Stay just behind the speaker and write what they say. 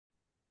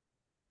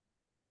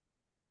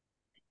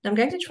I'm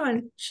going to try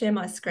and share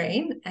my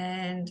screen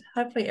and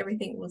hopefully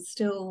everything will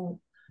still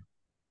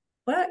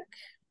work.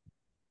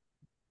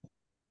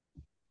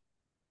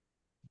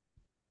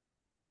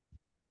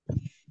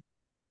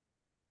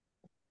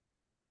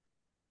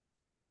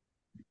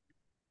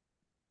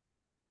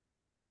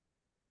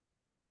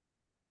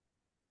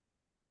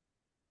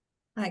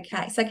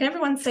 Okay, so can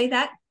everyone see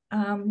that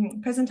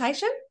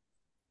presentation?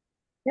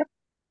 Yep.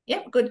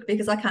 Yep, good,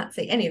 because I can't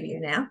see any of you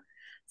now.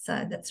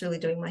 So that's really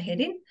doing my head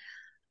in.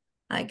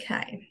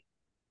 Okay.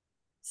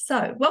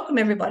 So welcome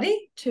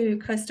everybody to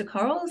Coastal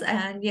Corals.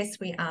 And yes,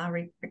 we are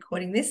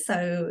recording this.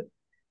 So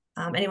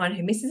anyone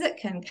who misses it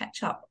can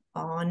catch up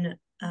on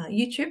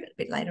YouTube a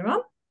bit later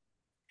on.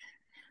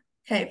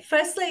 Okay,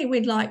 firstly,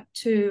 we'd like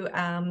to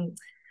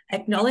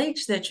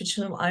acknowledge the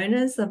traditional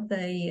owners of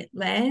the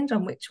land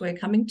on which we're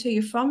coming to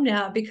you from.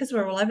 Now, because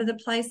we're all over the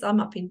place,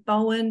 I'm up in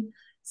Bowen,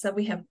 so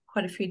we have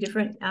quite a few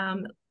different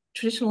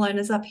traditional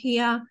owners up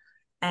here.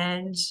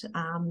 And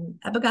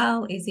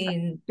Abigail is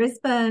in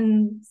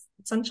Brisbane,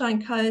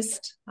 Sunshine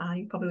Coast,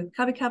 you're probably with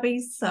Cubby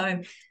Cubbies.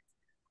 So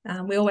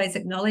we always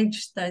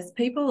acknowledge those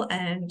people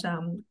and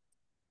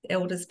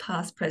elders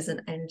past,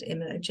 present and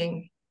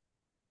emerging.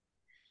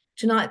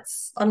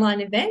 Tonight's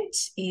online event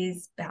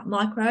is about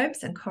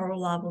microbes and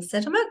coral larval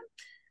settlement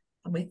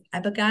with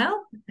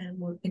Abigail, and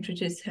we'll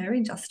introduce her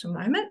in just a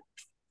moment.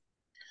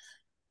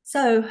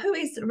 So who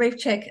is Reef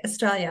Check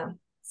Australia?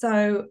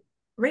 So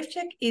Reef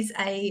Check is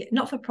a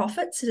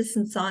not-for-profit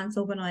citizen science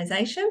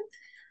organisation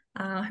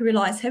who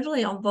relies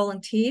heavily on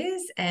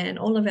volunteers, and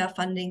all of our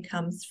funding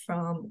comes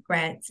from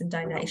grants and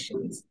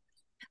donations.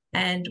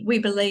 And we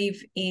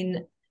believe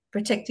in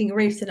protecting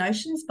reefs and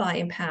oceans by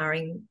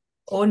empowering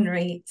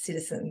ordinary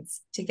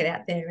citizens to get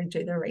out there and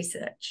do the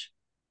research.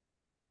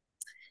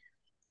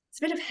 It's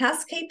a bit of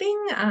housekeeping,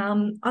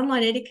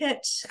 online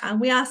etiquette.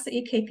 We ask that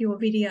you keep your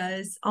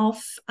videos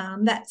off.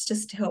 That's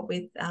just to help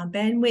with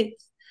bandwidth.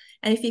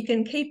 And if you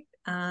can keep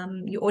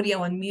your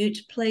audio on mute,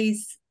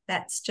 please,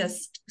 that's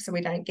just so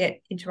we don't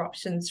get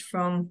interruptions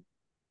from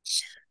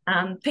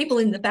people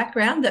in the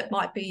background that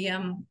might be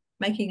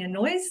making a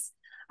noise.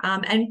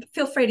 And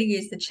feel free to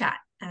use the chat,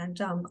 and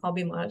I'll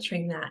be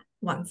monitoring that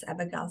once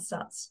Abigail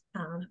starts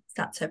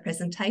her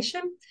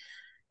presentation.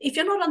 If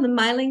you're not on the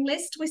mailing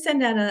list, we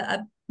send out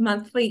a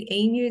monthly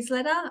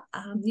e-newsletter.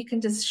 You can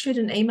just shoot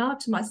an email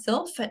to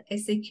myself at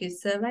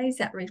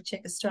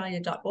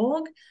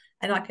seqsurveys@reefcheckaustralia.org,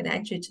 and I can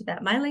add you to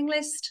that mailing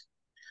list.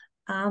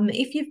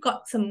 If you've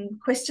got some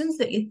questions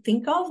that you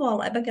think of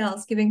while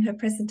Abigail's giving her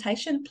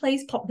presentation,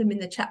 please pop them in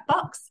the chat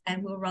box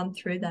and we'll run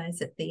through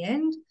those at the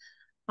end.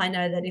 I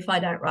know that if I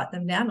don't write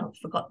them down, I'll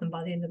forget them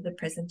by the end of the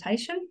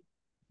presentation.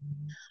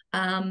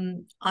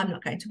 I'm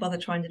not going to bother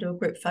trying to do a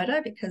group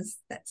photo because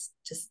that's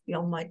just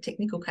beyond my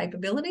technical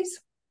capabilities.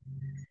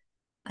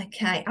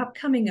 Okay,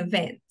 upcoming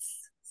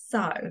events.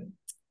 So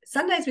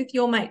Sundays with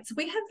Your Mates.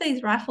 We have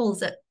these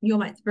raffles at Your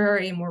Mates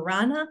Brewery in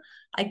Warana.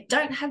 I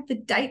don't have the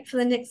date for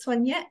the next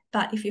one yet,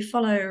 but if you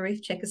follow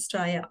Reef Check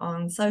Australia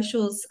on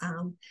socials,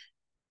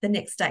 the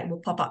next date will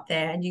pop up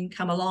there and you can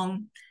come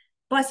along,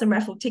 buy some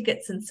raffle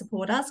tickets and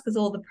support us, because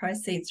all the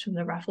proceeds from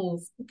the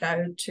raffles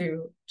go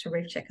to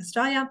Reef Check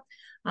Australia.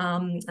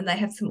 And they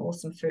have some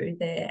awesome food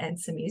there and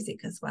some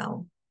music as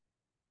well.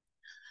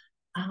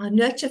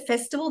 Nurture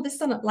Festival, this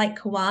one at Lake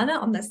Kawana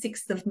on the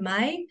 6th of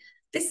May.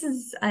 This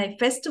is a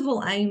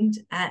festival aimed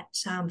at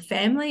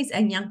families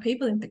and young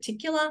people in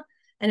particular,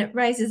 and it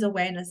raises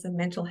awareness of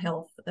mental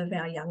health of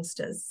our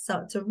youngsters. So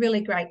it's a really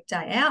great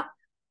day out.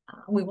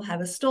 We will have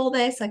a stall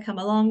there, so come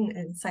along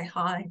and say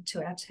hi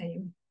to our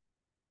team.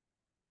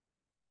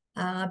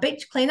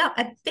 Beach cleanup.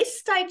 At this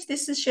stage,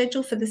 this is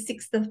scheduled for the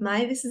 6th of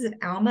May. This is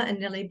at Alma and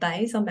Nellie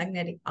Bays on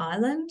Magnetic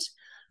Island.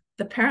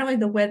 Apparently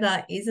the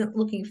weather isn't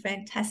looking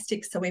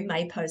fantastic, so we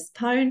may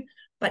postpone.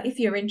 But if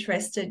you're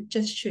interested,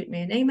 just shoot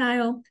me an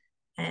email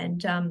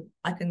and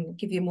I can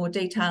give you more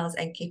details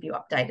and keep you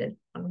updated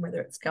on whether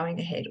it's going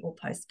ahead or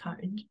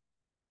postponed.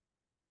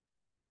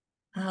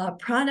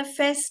 Prana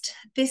Fest.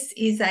 This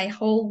is a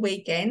whole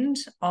weekend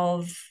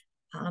of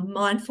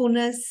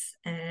mindfulness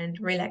and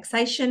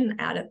relaxation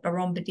out at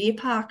Baromba Deer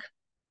Park.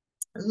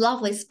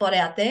 Lovely spot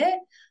out there.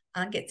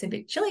 Gets a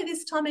bit chilly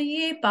this time of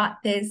year, but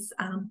there's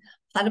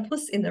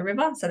platypus in the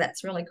river, so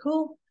that's really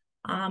cool.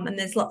 And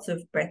there's lots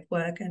of breath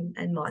work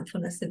and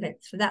mindfulness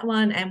events for that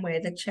one, and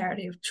we're the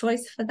charity of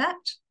choice for that.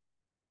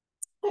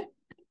 Go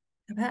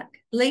back.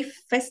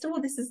 Leaf Festival.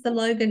 This is the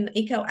Logan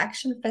Eco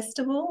Action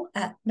Festival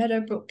at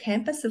Meadowbrook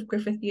campus of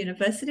Griffith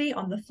University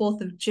on the 4th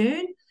of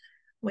June.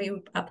 We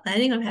are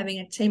planning on having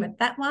a team at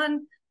that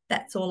one.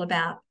 That's all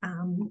about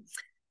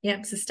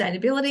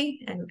sustainability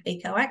and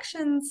eco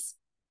actions.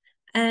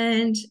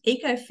 And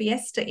Eco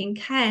Fiesta in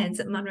Cairns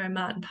at Munro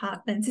Martin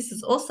Parklands. This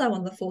is also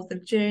on the 4th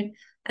of June,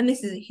 and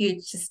this is a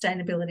huge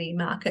sustainability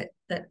market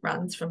that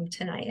runs from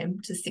 10 a.m.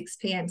 to 6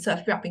 p.m. So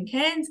if you're up in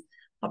Cairns,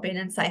 pop in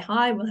and say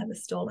hi. We'll have a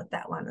stall at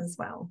that one as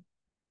well.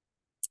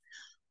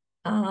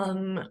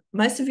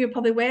 Most of you are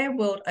probably aware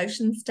World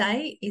Oceans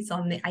Day is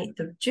on the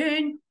 8th of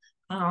June.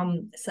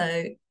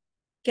 So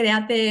get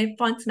out there,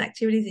 find some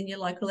activities in your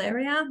local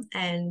area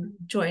and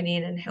join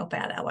in and help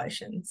out our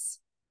oceans.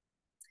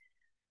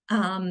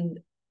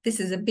 This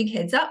is a big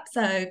heads up.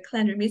 So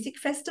Caloundra Music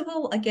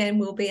Festival, again,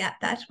 we'll be at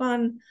that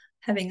one,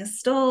 having a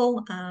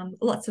stall,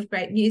 lots of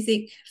great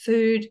music,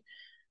 food,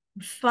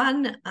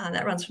 fun.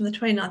 That runs from the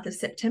 29th of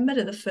September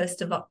to the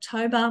 1st of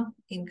October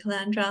in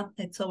Caloundra.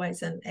 It's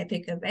always an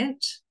epic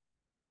event.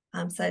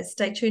 So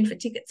stay tuned for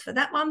tickets for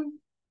that one.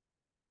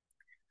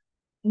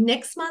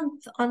 Next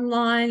month,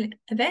 online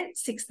event,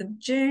 6th of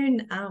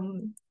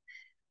June,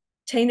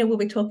 Tina will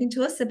be talking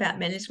to us about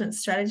management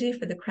strategy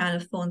for the crown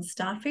of thorns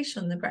starfish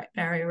on the Great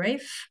Barrier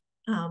Reef.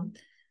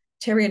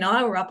 Terry and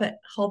I were up at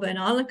Holburn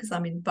Island because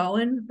I'm in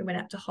Bowen. We went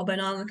up to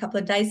Holburn Island a couple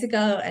of days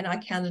ago and I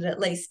counted at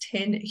least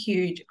 10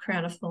 huge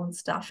crown of thorns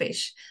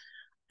starfish.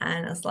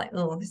 And I was like,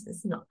 oh, this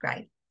is not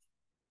great.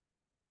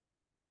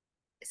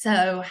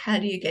 So how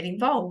do you get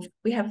involved?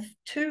 We have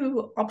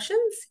two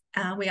options.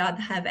 We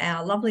either have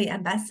our lovely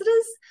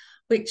ambassadors,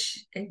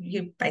 which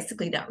you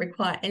basically don't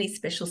require any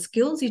special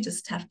skills. You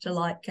just have to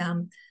like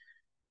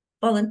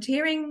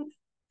volunteering,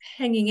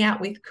 hanging out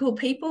with cool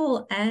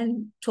people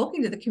and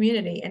talking to the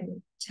community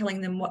and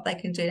telling them what they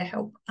can do to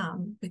help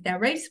with our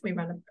reefs. We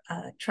run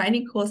a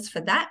training course for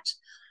that.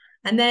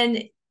 And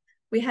then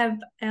we have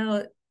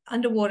our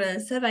underwater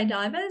survey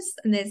divers,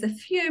 and there's a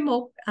few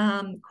more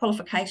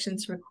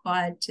qualifications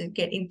required to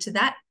get into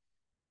that.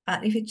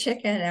 But if you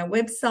check out our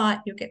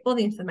website, you'll get all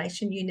the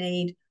information you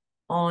need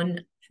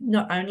on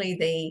not only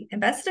the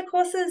ambassador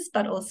courses,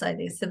 but also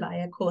the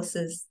surveyor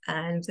courses.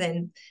 And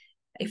then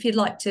if you'd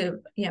like to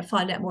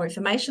find out more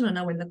information or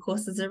know when the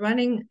courses are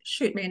running,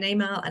 shoot me an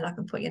email and I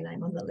can put your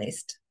name on the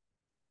list.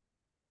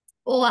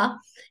 Or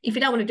if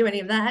you don't want to do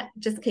any of that,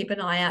 just keep an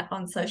eye out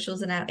on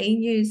socials and our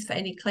e-news for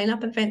any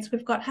cleanup events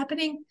we've got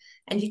happening,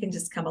 and you can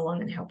just come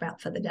along and help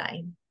out for the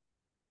day.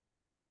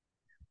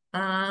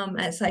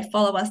 And so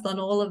follow us on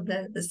all of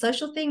the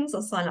social things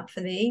or sign up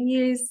for the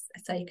e-news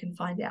so you can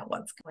find out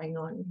what's going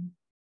on.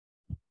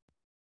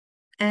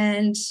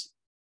 And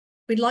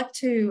we'd like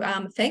to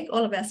thank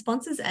all of our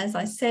sponsors. As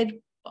I said,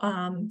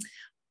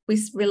 we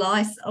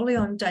rely solely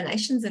on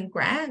donations and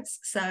grants.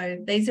 So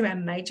these are our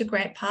major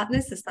grant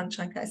partners, the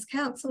Sunshine Coast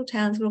Council,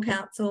 Townsville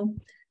Council,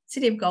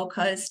 City of Gold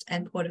Coast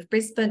and Port of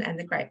Brisbane, and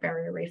the Great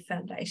Barrier Reef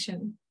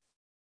Foundation.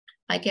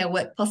 Make our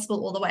work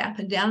possible all the way up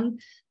and down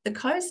the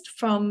coast,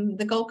 from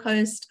the Gold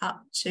Coast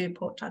up to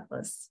Port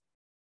Douglas.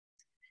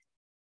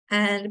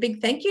 And a big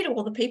thank you to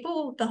all the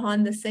people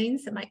behind the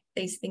scenes that make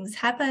these things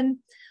happen.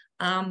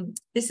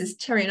 This is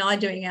Terry and I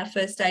doing our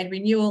first aid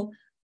renewal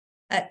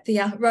at the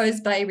Rose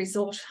Bay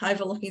Resort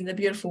overlooking the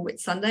beautiful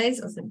Whitsundays.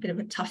 It was a bit of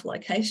a tough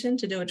location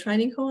to do a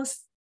training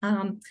course.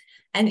 And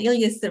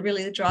Ilya's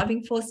really the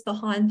driving force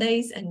behind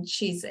these, and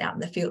she's out in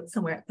the field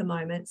somewhere at the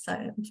moment. So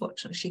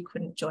unfortunately, she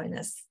couldn't join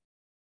us.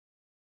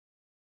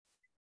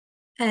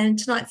 And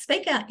tonight's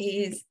speaker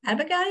is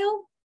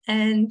Abigail,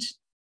 and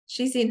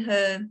she's in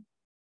her,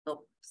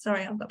 oh,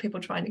 sorry, I've got people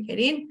trying to get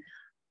in.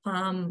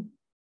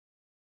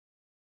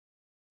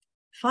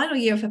 Final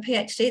year of her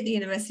PhD at the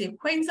University of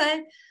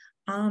Queensland.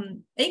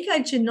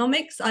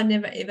 Ecogenomics, I've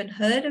never even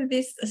heard of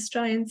this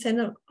Australian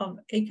Centre of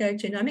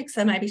Ecogenomics,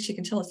 so maybe she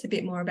can tell us a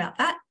bit more about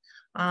that.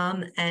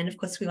 And of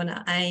course, we're on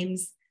our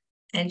aims,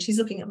 and she's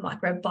looking at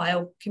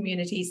microbial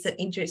communities that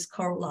induce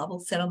coral larval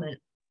settlement.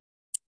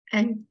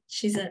 And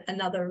she's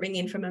another ring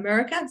in from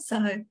America,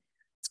 so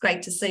it's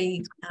great to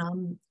see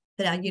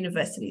that our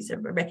universities are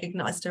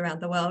recognised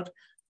around the world.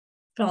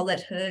 But I'll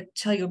let her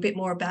tell you a bit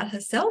more about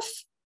herself,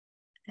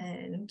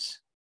 and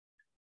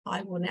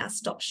I will now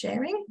stop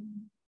sharing.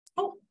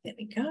 Oh, there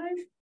we go. All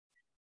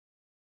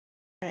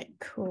right,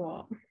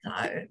 cool.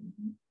 So,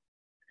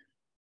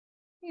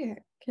 here,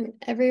 can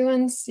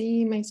everyone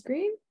see my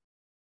screen?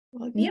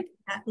 Yep,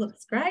 that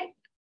looks great.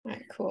 All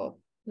right, cool.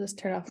 I'll just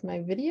turn off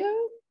my video.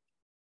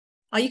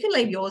 Oh, you can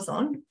leave yours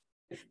on.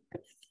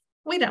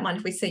 We don't mind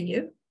if we see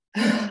you.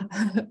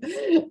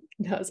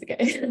 No, it's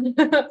okay.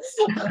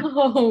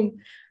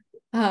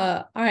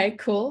 All right,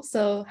 cool.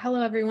 So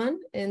hello, everyone,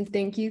 and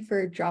thank you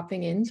for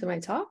dropping into my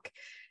talk.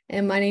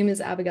 And my name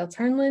is Abigail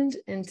Turnlund,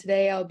 and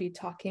today I'll be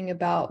talking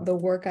about the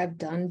work I've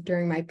done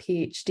during my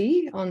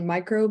PhD on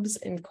microbes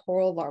in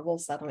coral larval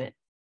settlement.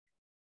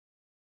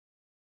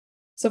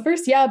 So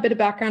first, a bit of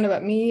background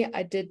about me.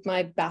 I did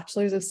my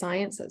Bachelor's of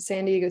Science at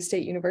San Diego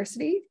State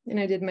University, and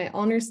I did my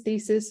honors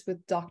thesis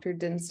with Dr.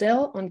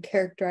 Dinsdale on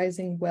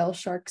characterizing whale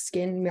shark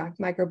skin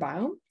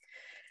microbiome.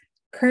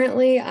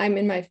 Currently,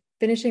 I'm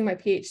finishing my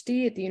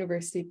PhD at the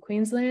University of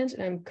Queensland,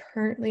 and I'm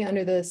currently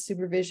under the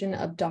supervision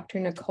of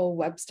Dr. Nicole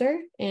Webster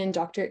and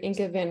Dr.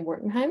 Inke van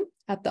Wortenheim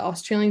at the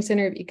Australian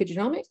Centre of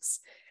Ecogenomics.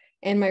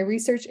 And my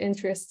research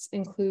interests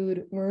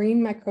include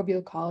marine microbial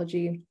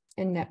ecology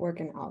and network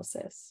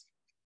analysis,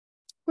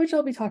 which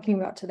I'll be talking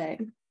about today.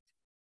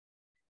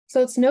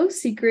 So it's no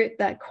secret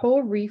that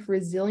coral reef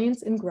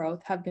resilience and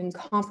growth have been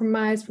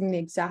compromised from the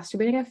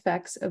exacerbating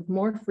effects of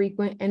more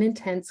frequent and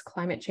intense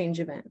climate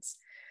change events.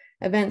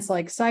 Events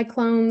like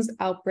cyclones,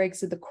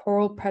 outbreaks of the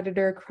coral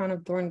predator crown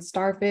of thorns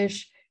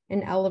starfish,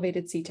 and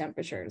elevated sea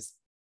temperatures.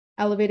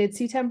 Elevated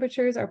sea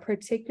temperatures are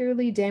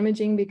particularly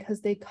damaging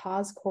because they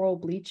cause coral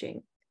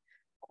bleaching.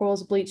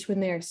 Corals bleach when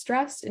they are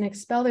stressed and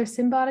expel their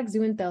symbiotic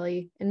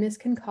zooxanthellae, and this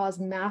can cause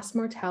mass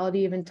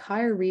mortality of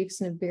entire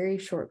reefs in a very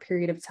short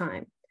period of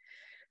time.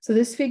 So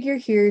this figure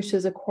here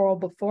shows a coral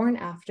before and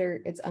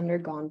after it's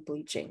undergone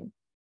bleaching.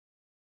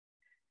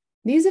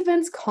 These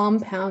events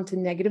compound to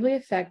negatively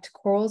affect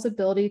corals'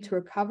 ability to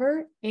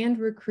recover and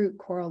recruit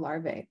coral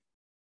larvae.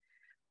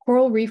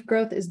 Coral reef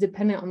growth is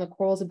dependent on the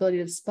coral's ability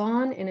to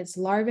spawn and its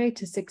larvae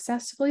to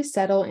successfully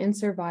settle and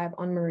survive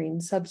on marine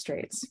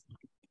substrates.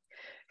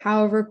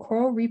 However,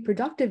 coral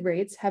reproductive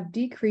rates have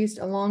decreased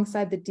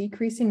alongside the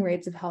decreasing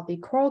rates of healthy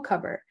coral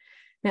cover.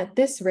 And at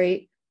this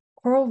rate,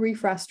 coral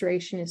reef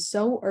restoration is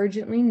so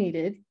urgently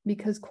needed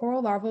because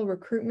coral larval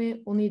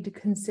recruitment will need to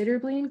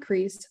considerably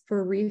increase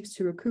for reefs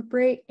to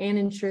recuperate and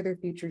ensure their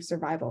future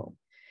survival.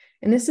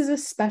 And this is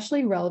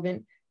especially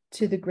relevant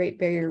to the Great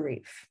Barrier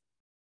Reef.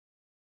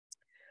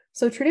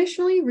 So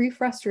traditionally,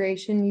 reef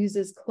restoration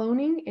uses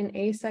cloning and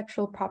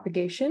asexual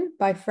propagation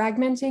by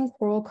fragmenting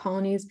coral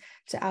colonies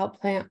to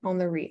outplant on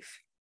the reef.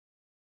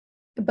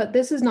 But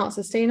this is not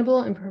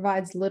sustainable and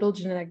provides little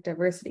genetic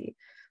diversity.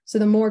 So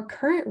the more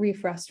current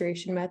reef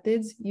restoration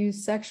methods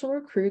use sexual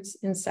recruits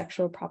and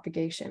sexual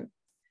propagation.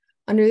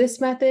 Under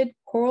this method,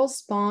 corals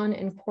spawn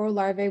and coral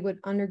larvae would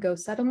undergo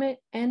settlement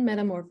and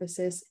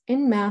metamorphosis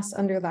in mass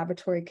under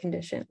laboratory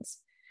conditions.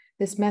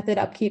 This method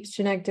upkeeps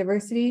genetic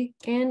diversity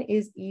and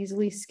is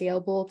easily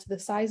scalable to the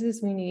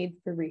sizes we need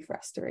for reef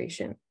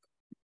restoration.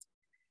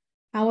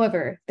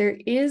 However, there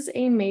is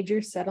a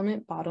major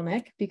settlement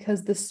bottleneck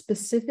because the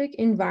specific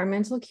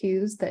environmental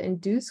cues that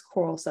induce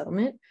coral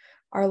settlement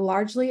are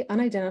largely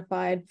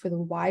unidentified for the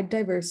wide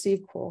diversity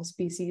of coral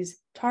species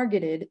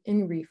targeted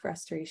in reef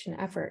restoration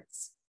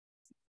efforts.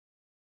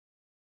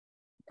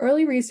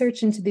 Early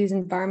research into these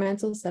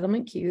environmental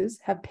settlement cues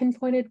have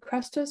pinpointed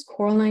crustose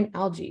coralline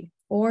algae,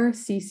 or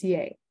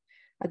CCA,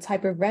 a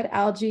type of red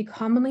algae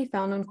commonly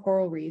found on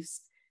coral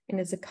reefs, and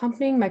its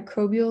accompanying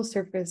microbial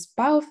surface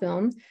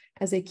biofilm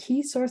as a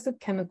key source of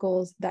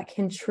chemicals that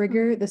can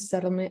trigger the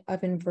settlement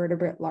of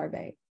invertebrate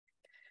larvae.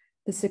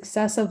 The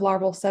success of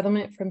larval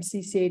settlement from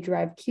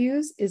CCA-derived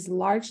cues is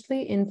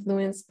largely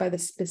influenced by the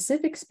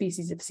specific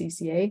species of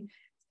CCA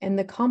and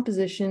the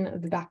composition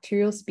of the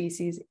bacterial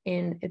species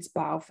in its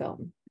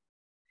biofilm.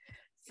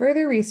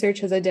 Further research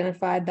has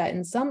identified that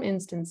in some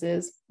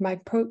instances,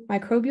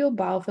 microbial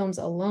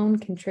biofilms alone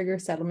can trigger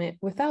settlement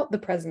without the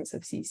presence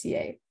of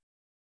CCA.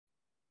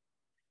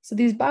 So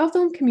these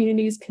biofilm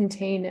communities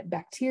contain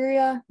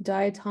bacteria,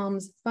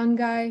 diatoms,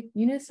 fungi,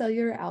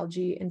 unicellular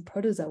algae, and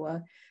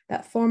protozoa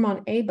that form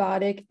on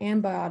abiotic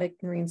and biotic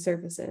marine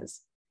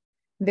surfaces.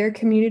 Their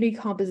community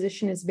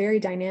composition is very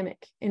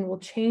dynamic and will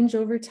change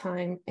over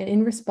time and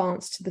in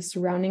response to the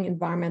surrounding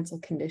environmental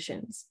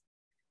conditions.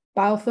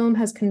 Biofilm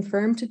has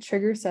confirmed to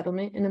trigger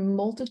settlement in a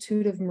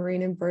multitude of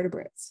marine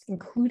invertebrates,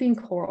 including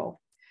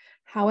coral.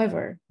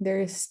 However,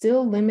 there is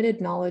still limited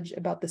knowledge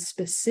about the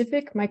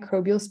specific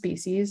microbial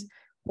species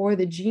or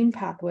the gene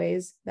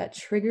pathways that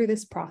trigger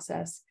this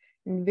process,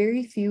 and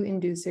very few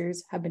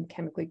inducers have been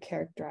chemically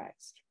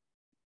characterized.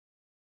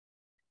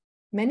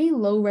 Many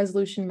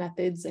low-resolution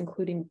methods,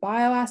 including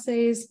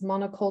bioassays,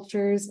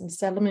 monocultures, and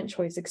settlement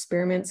choice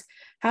experiments,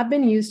 have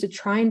been used to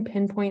try and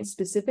pinpoint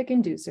specific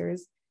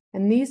inducers,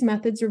 and these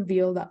methods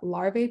reveal that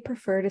larvae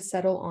prefer to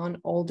settle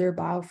on older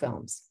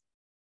biofilms.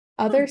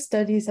 Other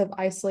studies have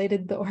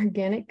isolated the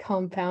organic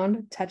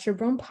compound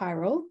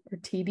tetrabrompyrrole, or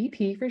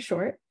TBP for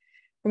short,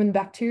 from the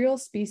bacterial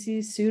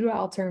species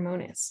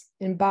Pseudoalteromonas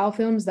in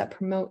biofilms that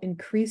promote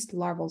increased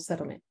larval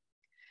settlement.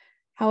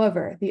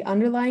 However, the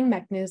underlying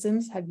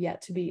mechanisms have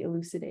yet to be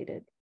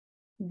elucidated.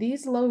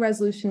 These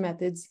low-resolution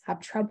methods have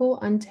trouble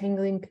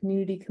untangling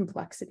community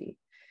complexity,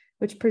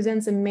 which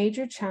presents a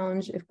major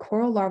challenge if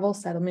coral larval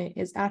settlement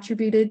is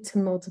attributed to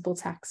multiple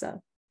taxa.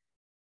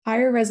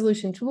 Higher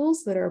resolution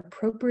tools that are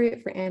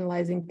appropriate for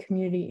analyzing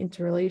community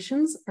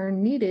interrelations are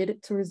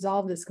needed to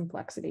resolve this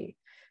complexity.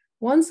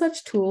 One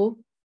such tool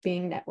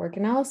being network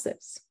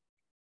analysis.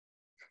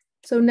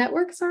 So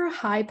networks are a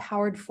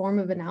high-powered form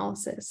of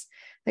analysis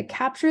that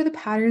capture the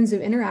patterns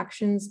of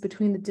interactions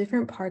between the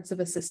different parts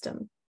of a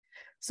system.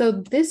 So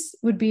this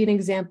would be an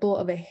example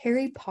of a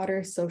Harry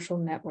Potter social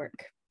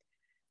network,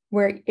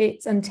 where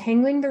it's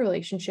untangling the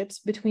relationships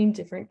between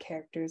different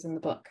characters in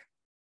the book.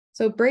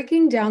 So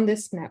breaking down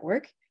this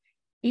network,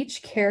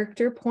 each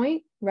character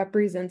point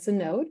represents a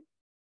node,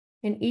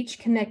 and each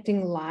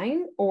connecting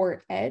line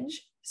or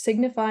edge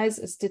signifies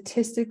a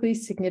statistically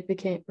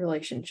significant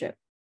relationship.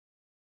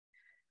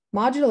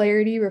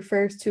 Modularity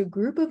refers to a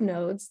group of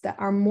nodes that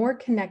are more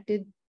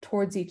connected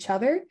towards each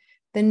other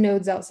than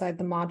nodes outside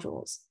the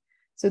modules.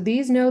 So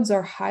these nodes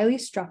are highly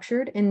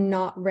structured and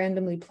not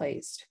randomly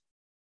placed.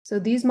 So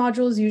these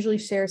modules usually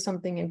share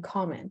something in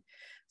common.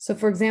 So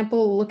for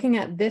example, looking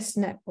at this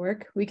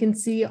network, we can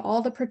see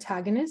all the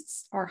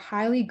protagonists are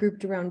highly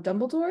grouped around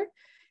Dumbledore,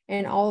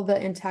 and all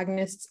the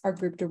antagonists are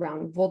grouped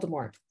around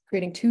Voldemort,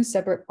 creating two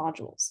separate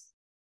modules.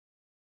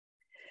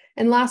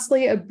 And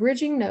lastly, a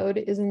bridging node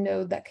is a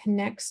node that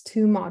connects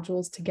two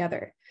modules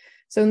together.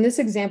 So in this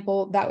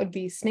example, that would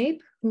be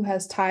Snape, who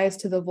has ties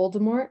to the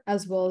Voldemort,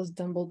 as well as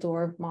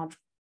Dumbledore module.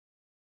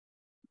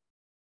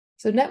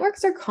 So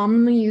networks are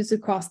commonly used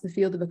across the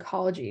field of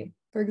ecology.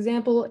 For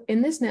example,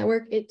 in this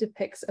network, it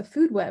depicts a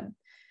food web,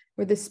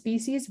 where the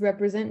species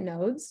represent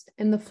nodes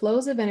and the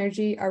flows of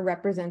energy are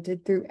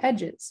represented through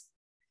edges.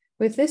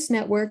 With this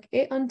network,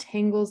 it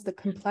untangles the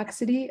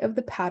complexity of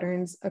the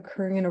patterns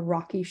occurring in a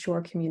rocky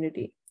shore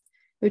community,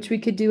 which we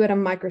could do at a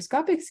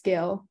microscopic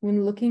scale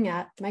when looking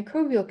at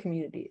microbial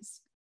communities.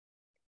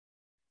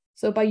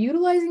 So by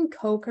utilizing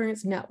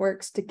co-occurrence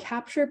networks to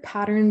capture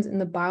patterns in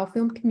the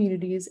biofilm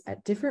communities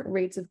at different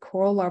rates of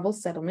coral larval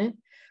settlement,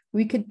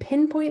 we could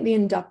pinpoint the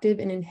inductive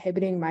and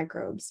inhibiting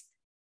microbes,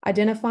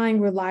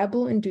 identifying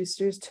reliable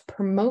inducers to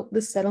promote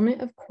the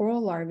settlement of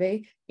coral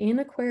larvae in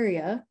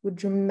aquaria would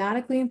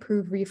dramatically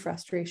improve reef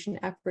restoration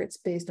efforts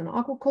based on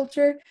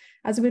aquaculture,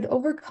 as it would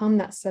overcome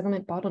that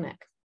settlement bottleneck.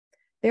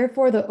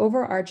 Therefore, the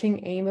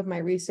overarching aim of my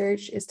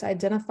research is to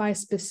identify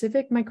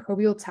specific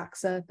microbial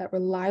taxa that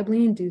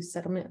reliably induce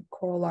settlement of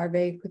coral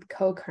larvae with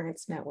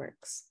co-occurrence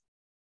networks.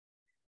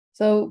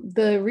 So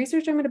the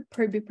research I'm going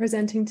to be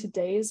presenting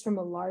today is from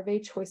a larvae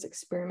choice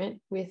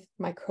experiment with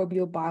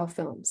microbial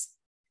biofilms.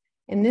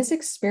 And this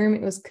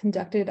experiment was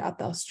conducted at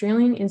the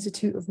Australian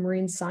Institute of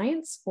Marine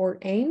Science, or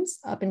AIMS,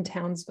 up in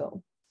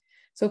Townsville.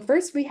 So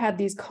first we had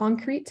these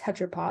concrete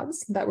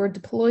tetrapods that were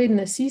deployed in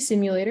a sea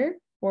simulator,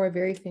 or a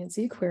very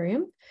fancy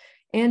aquarium,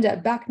 and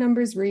at Back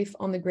Numbers Reef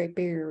on the Great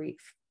Barrier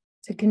Reef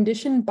to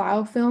condition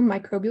biofilm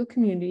microbial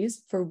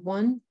communities for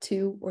 1,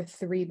 2, or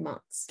 3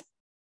 months.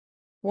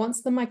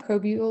 Once the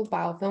microbial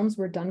biofilms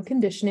were done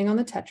conditioning on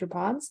the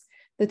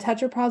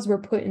tetrapods were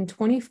put in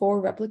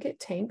 24 replicate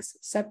tanks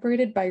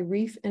separated by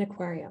reef and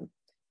aquarium,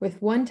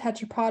 with 1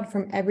 tetrapod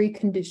from every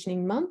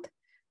conditioning month,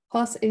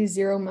 plus a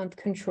 0-month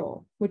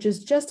control, which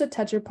is just a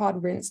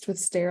tetrapod rinsed with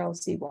sterile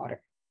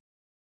seawater.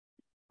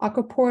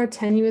 Aquapora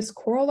tenuis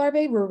coral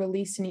larvae were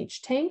released in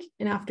each tank,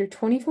 and after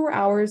 24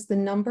 hours, the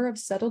number of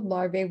settled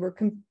larvae were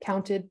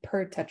counted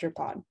per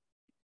tetrapod.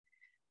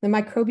 The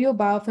microbial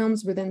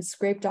biofilms were then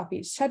scraped off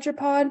each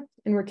tetrapod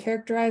and were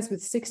characterized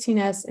with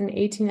 16S and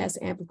 18S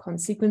amplicon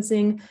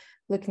sequencing,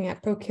 looking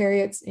at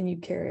prokaryotes and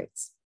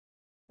eukaryotes.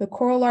 The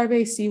coral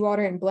larvae,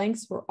 seawater, and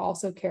blanks were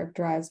also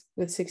characterized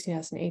with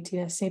 16S and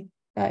 18S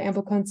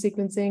amplicon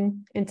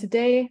sequencing. And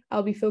today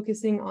I'll be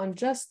focusing on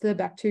just the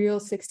bacterial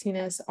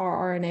 16S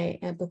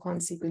rRNA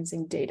amplicon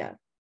sequencing data.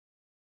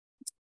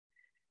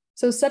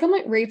 So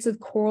settlement rates of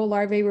coral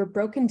larvae were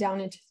broken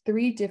down into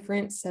 3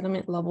 different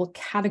settlement level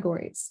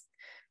categories.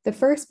 The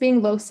first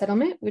being low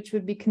settlement, which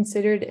would be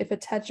considered if a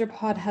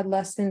tetrapod had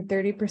less than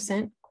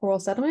 30% coral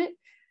settlement,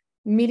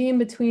 medium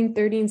between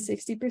 30 and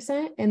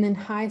 60%, and then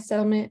high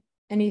settlement,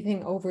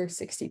 anything over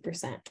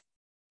 60%.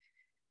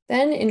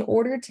 Then, in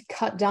order to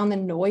cut down the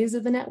noise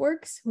of the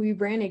networks, we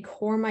ran a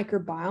core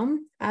microbiome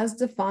as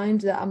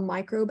defined that a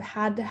microbe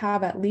had to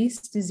have at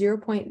least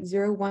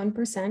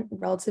 0.01%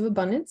 relative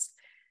abundance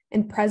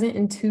and present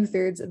in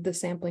 2/3 of the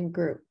sampling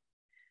group.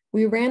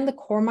 We ran the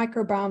core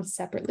microbiome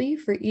separately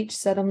for each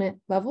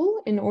settlement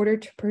level in order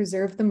to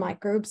preserve the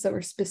microbes that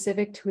were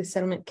specific to a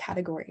settlement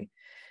category.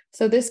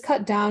 So this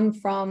cut down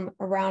from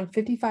around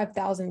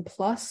 55,000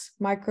 plus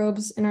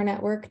microbes in our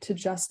network to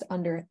just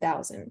under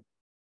 1,000.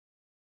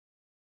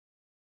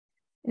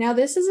 Now,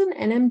 this is an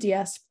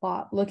NMDS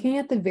plot looking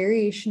at the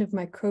variation of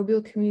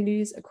microbial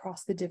communities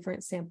across the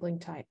different sampling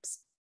types.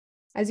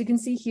 As you can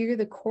see here,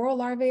 the coral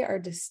larvae are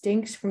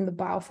distinct from the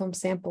biofilm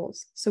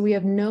samples, so we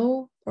have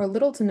no or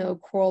little to no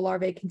coral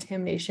larvae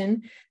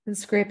contamination that's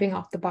scraping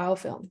off the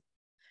biofilm.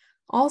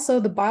 Also,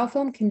 the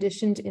biofilm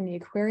conditioned in the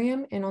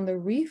aquarium and on the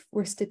reef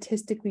were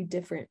statistically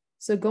different.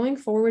 So going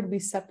forward, we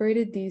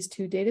separated these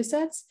 2 data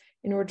sets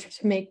in order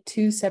to make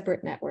 2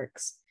 separate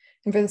networks.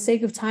 And for the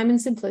sake of time and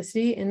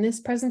simplicity, in this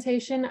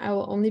presentation, I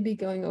will only be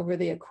going over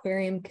the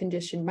aquarium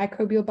conditioned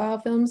microbial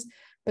biofilms,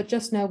 but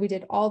just know we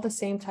did all the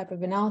same type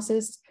of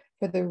analysis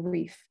for the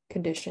reef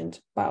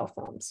conditioned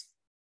biofilms.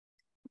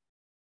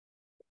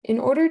 In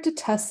order to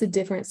test the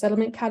different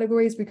settlement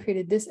categories, we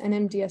created this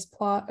NMDS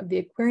plot of the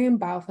aquarium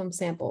biofilm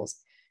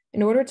samples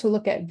in order to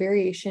look at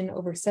variation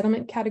over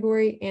settlement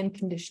category and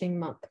conditioning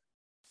month.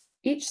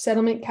 Each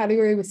settlement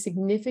category was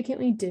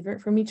significantly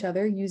different from each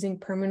other using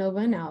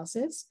Permanova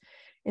analysis.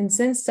 And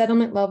since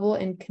settlement level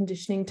and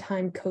conditioning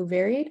time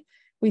covaried,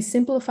 we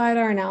simplified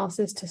our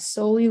analysis to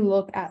solely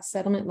look at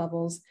settlement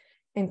levels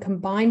and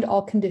combined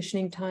all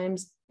conditioning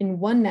times in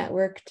one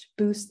network to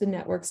boost the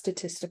network's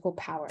statistical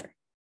power.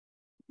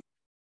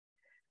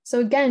 So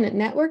again,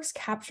 networks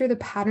capture the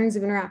patterns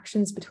of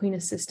interactions between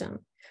a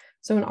system.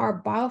 So in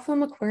our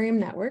biofilm aquarium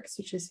networks,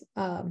 which is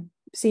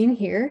seen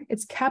here,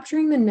 it's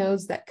capturing the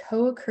nodes that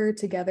co-occur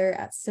together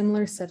at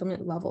similar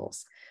settlement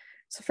levels.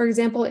 So for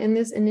example, in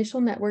this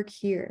initial network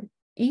here,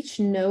 each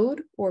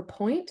node or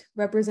point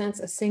represents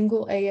a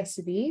single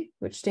ASV,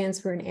 which stands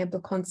for an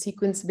amplicon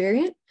sequence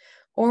variant,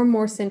 or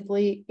more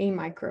simply, a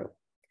microbe.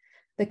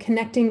 The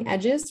connecting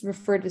edges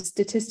refer to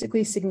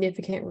statistically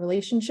significant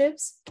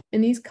relationships,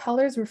 and these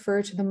colors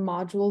refer to the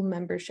module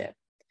membership.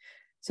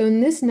 So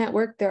in this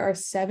network, there are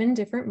 7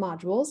 different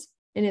modules,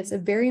 and it's a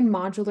very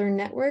modular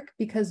network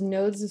because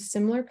nodes of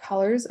similar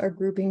colors are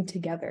grouping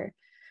together.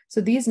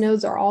 So these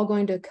nodes are all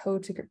going to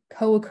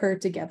co-occur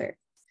together.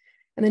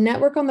 And the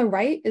network on the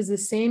right is the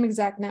same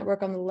exact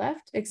network on the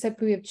left,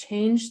 except we have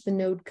changed the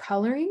node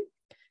coloring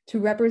to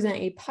represent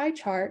a pie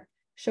chart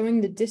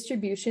showing the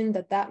distribution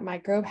that that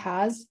microbe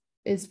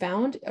is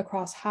found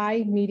across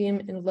high, medium,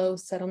 and low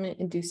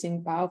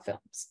settlement-inducing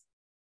biofilms.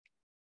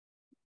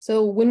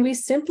 So when we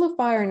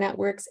simplify our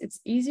networks, it's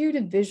easier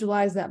to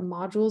visualize that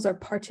modules are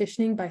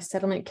partitioning by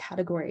settlement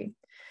category.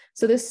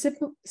 So this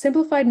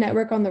simplified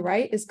network on the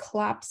right is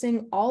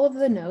collapsing all of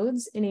the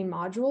nodes in a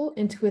module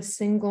into a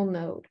single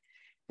node.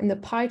 And the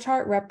pie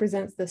chart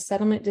represents the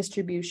settlement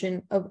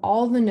distribution of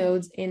all the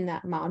nodes in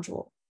that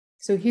module.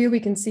 So here we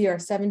can see our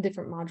 7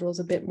 different modules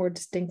a bit more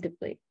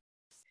distinctively.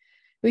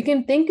 We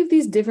can think of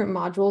these different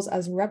modules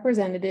as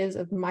representatives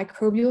of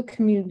microbial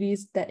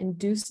communities that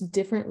induce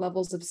different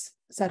levels of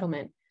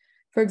settlement.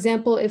 For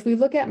example, if we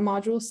look at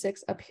module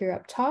 6 up here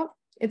up top,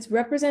 it's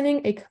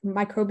representing a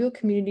microbial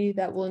community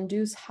that will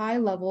induce high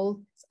levels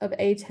of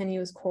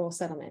atenuous coral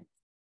settlement,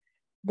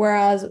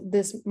 whereas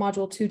this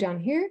module 2 down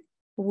here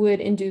would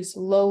induce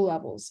low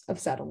levels of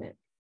settlement.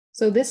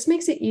 So this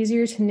makes it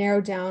easier to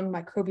narrow down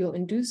microbial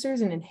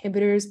inducers and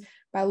inhibitors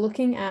by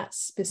looking at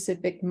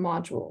specific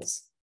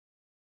modules.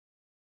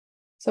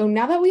 So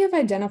now that we have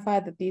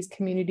identified that these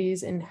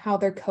communities and how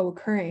they're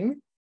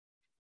co-occurring,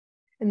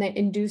 and they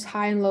induce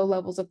high and low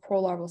levels of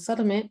coral larval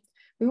settlement,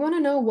 we want to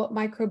know what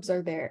microbes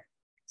are there.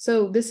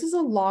 So this is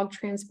a log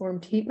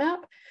transformed heat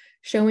map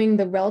showing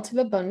the relative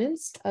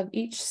abundance of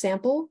each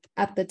sample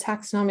at the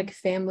taxonomic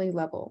family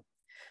level.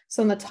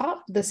 So on the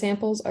top, the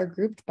samples are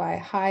grouped by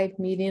high,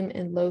 medium,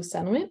 and low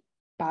settlement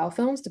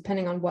biofilms,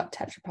 depending on what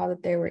tetrapod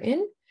that they were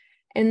in.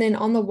 And then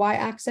on the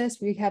y-axis,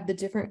 we have the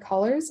different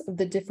colors of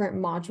the different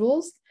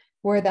modules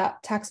where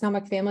that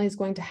taxonomic family is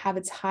going to have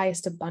its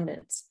highest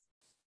abundance.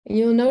 And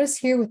you'll notice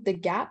here with the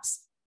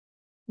gaps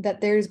that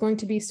there's going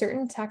to be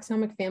certain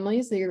taxonomic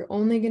families that you're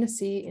only going to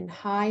see in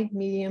high,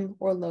 medium,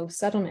 or low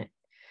settlement.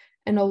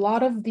 And a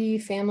lot of the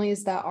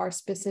families that are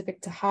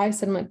specific to high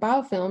settlement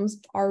biofilms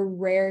are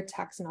rare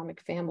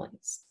taxonomic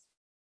families.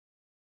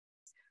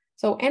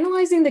 So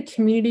analyzing the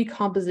community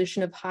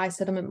composition of high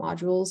settlement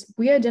modules,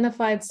 we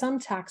identified some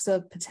taxa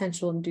of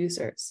potential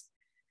inducers.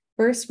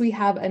 First, we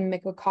have a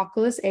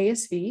Mycococcus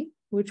ASV,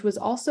 which was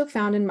also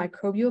found in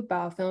microbial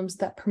biofilms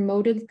that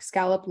promoted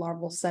scallop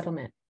larval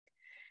settlement.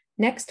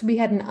 Next, we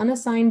had an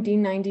unassigned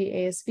D90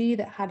 ASV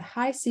that had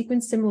high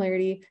sequence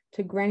similarity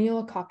to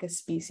Granulococcus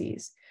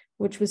species,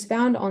 which was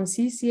found on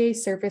CCA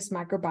surface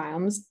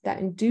microbiomes that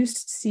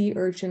induced sea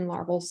urchin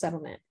larval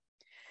settlement.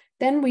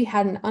 Then we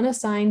had an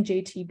unassigned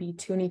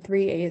JTB23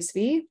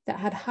 ASV that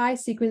had high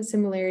sequence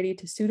similarity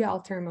to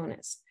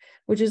Pseudoalteromonas,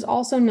 which is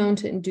also known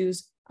to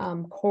induce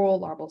coral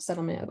larval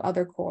settlement of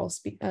other coral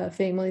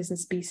families and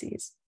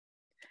species.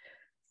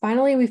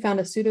 Finally, we found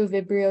a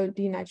Pseudovibrio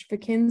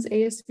denitrificans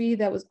ASV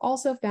that was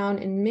also found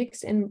in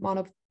mixed and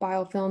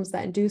monobiofilms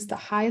that induced the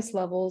highest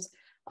levels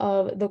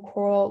of the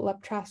coral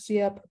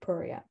Leptrasia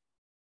purpurea.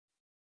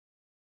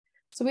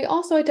 So we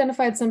also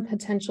identified some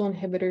potential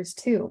inhibitors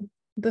too.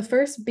 The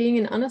first being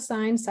an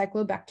unassigned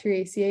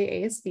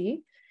Cyclobacteriaceae ASV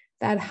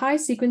that had high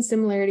sequence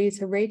similarity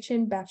to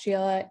Rachin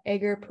Bachellia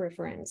agar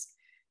perforans,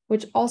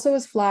 which also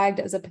was flagged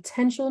as a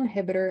potential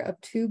inhibitor of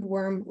tube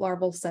worm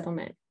larval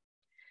settlement.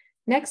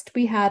 Next,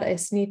 we had a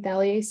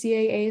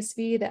Sneathaliaceae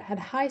ASV that had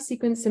high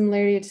sequence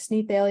similarity to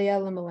Sneathalia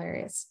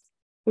limularius,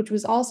 which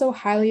was also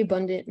highly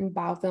abundant in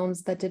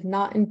biofilms that did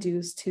not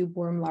induce tube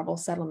worm larval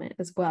settlement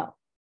as well.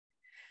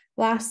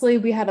 Lastly,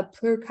 we had a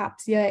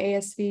Pleurococcus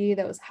ASV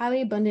that was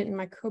highly abundant in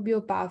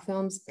microbial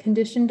biofilms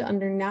conditioned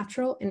under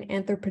natural and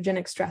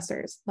anthropogenic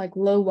stressors like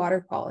low water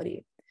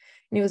quality,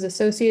 and it was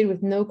associated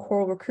with no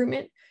coral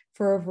recruitment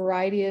for a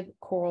variety of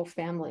coral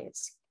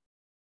families.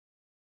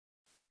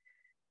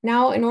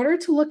 Now, in order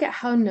to look at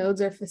how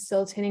nodes are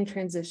facilitating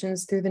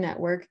transitions through the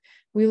network,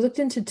 we looked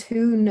into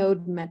 2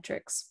 node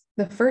metrics.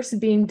 The first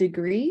being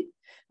degree,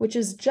 which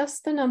is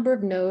just the number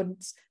of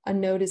nodes a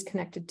node is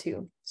connected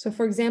to. So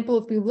for example,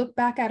 if we look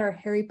back at our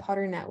Harry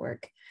Potter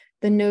network,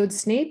 the node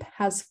Snape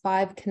has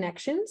 5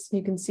 connections.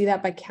 You can see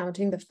that by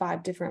counting the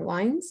 5 different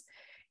lines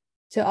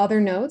to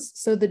other nodes.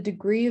 So the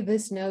degree of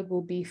this node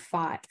will be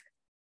 5.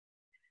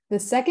 The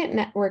second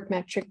network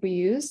metric we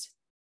used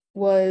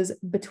was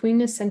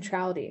betweenness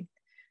centrality,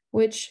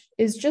 which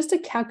is just a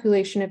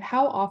calculation of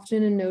how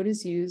often a node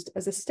is used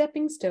as a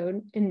stepping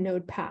stone in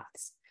node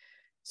paths.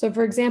 So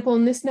for example,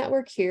 in this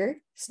network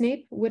here,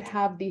 Snape would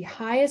have the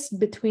highest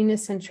betweenness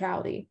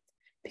centrality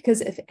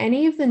because if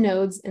any of the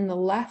nodes in the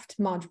left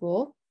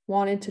module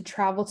wanted to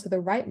travel to the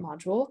right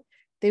module,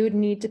 they would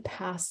need to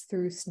pass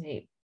through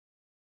Snape.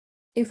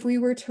 If we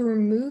were to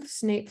remove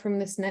Snape from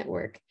this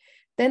network,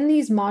 then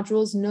these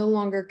modules no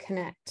longer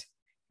connect,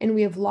 and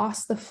we have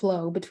lost the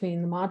flow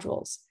between the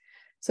modules.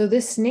 So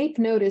this Snape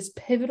node is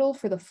pivotal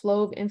for the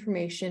flow of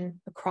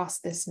information across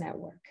this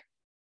network.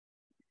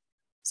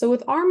 So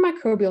with our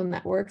microbial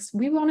networks,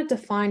 we wanted to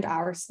find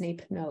our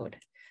Snape node.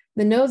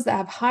 the nodes that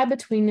have high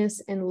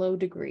betweenness and low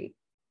degree.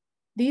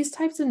 These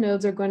types of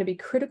nodes are going to be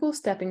critical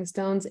stepping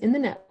stones in the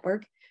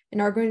network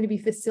and are going to be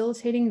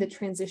facilitating the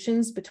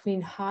transitions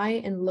between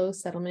high and low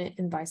settlement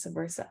and vice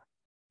versa.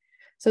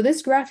 So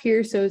this graph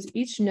here shows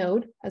each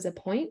node as a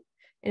point,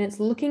 and it's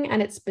looking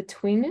at its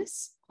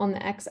betweenness on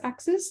the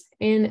x-axis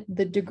and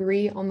the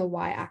degree on the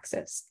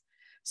y-axis.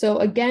 So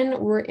again,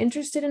 we're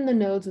interested in the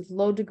nodes with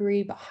low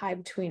degree but high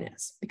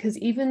betweenness, because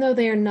even though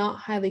they are not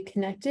highly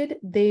connected,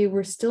 they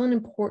were still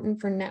important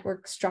for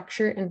network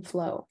structure and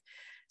flow.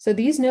 So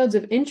these nodes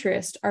of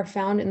interest are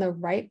found in the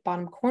right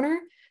bottom corner,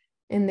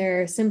 and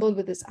they're symboled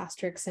with this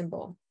asterisk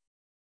symbol.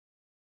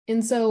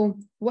 And so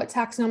what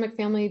taxonomic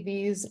family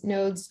these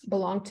nodes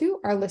belong to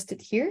are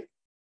listed here.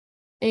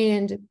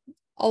 And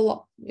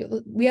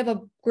we have a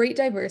great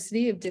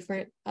diversity of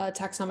different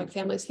taxonomic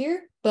families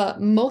here,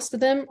 but most of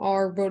them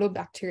are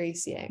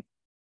Rhodobacteriaceae.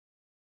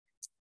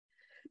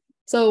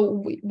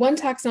 So one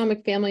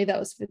taxonomic family that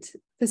was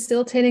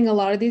facilitating a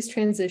lot of these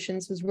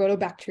transitions was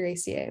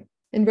Rhodobacteriaceae.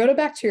 And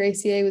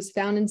Rhodobacteriaceae was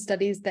found in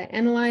studies that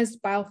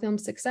analyzed biofilm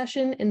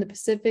succession in the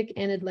Pacific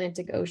and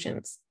Atlantic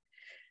Oceans.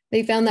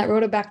 They found that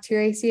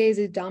Rhodobacteriaceae is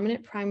a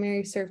dominant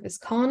primary surface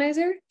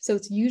colonizer, so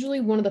it's usually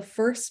one of the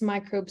first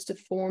microbes to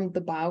form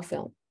the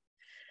biofilm.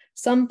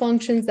 Some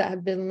functions that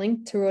have been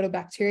linked to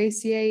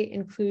Rhodobacteriaceae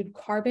include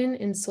carbon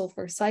and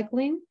sulfur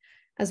cycling,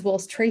 as well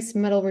as trace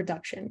metal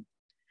reduction.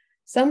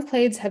 Some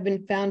clades have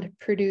been found to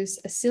produce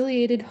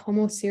acylated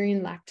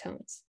homoserine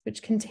lactones,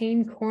 which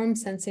contain quorum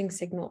sensing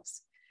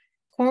signals.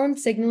 Quorum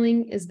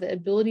signaling is the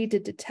ability to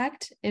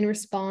detect and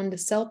respond to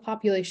cell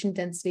population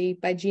density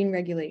by gene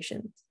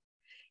regulations.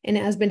 And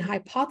it has been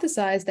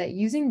hypothesized that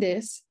using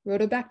this,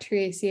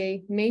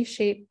 Rhodobacteriaceae may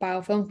shape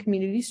biofilm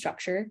community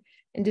structure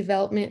and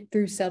development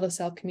through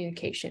cell-to-cell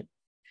communication.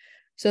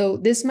 So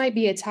this might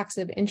be a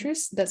taxa of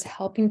interest that's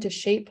helping to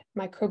shape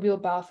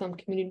microbial biofilm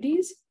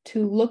communities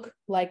to look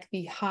like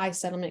the high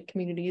settlement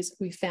communities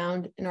we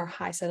found in our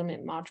high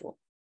settlement module.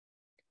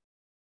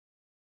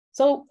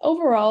 So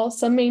overall,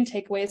 some main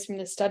takeaways from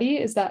this study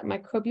is that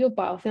microbial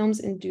biofilms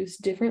induce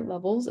different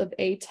levels of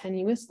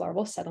atenuous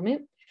larval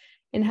settlement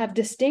and have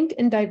distinct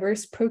and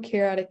diverse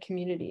prokaryotic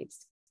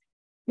communities.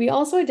 We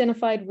also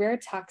identified rare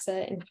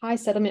taxa in high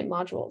settlement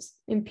modules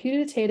and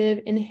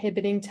putative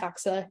inhibiting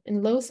taxa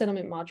in low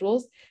settlement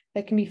modules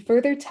that can be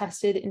further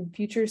tested in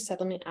future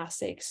settlement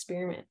assay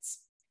experiments.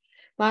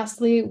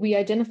 Lastly, we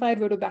identified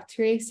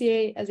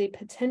Rhodobacteriaceae as a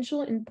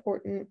potential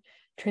important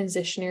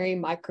transitionary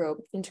microbe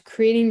into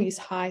creating these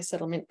high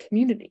settlement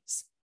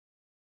communities.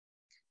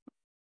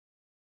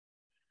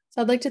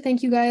 So I'd like to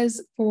thank you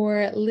guys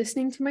for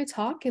listening to my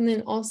talk, and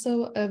then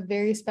also a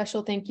very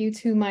special thank you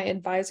to my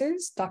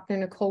advisors, Dr.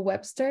 Nicole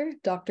Webster,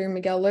 Dr.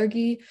 Miguel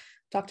Lurgi,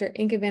 Dr.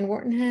 Inka Van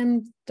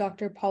Wortenham,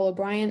 Dr. Paul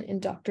O'Brien,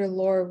 and Dr.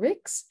 Laura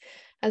Ricks,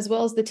 as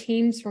well as the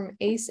teams from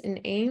ACE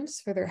and AIMS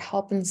for their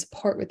help and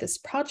support with this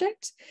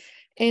project.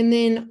 And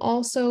then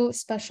also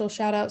special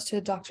shout outs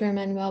to Dr.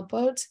 Emmanuel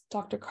Boat,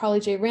 Dr.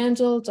 Carly J.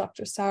 Rangel,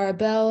 Dr. Sarah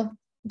Bell,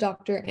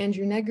 Dr.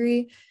 Andrew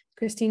Negri,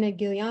 Christina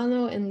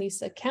Giuliano, and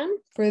Lisa Kem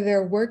for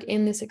their work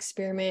in this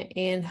experiment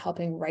and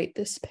helping write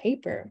this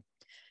paper.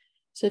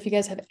 So if you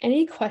guys have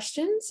any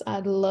questions,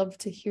 I'd love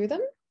to hear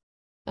them.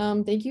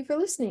 Thank you for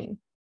listening.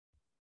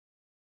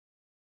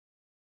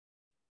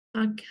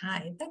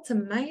 Okay, that's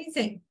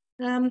amazing.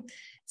 So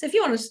if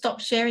you want to stop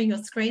sharing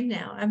your screen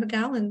now,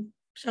 Abigail, and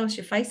show us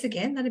your face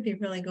again, that'd be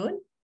really good.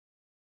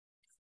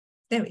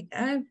 There we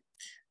go.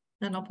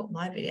 And I'll put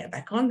my video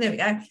back on. There we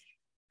go.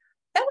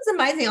 That was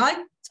amazing.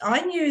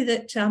 I knew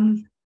that,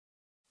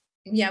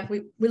 yeah,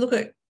 we look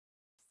at,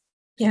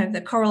 you know,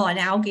 the coralline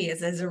algae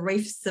as a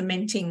reef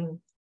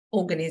cementing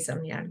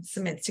organism, you know,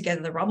 cements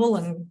together the rubble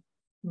and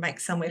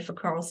makes somewhere for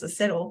corals to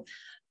settle.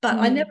 But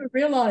I never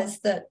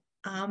realised that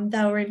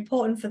they were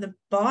important for the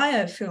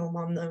biofilm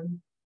on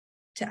them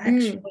to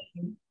actually,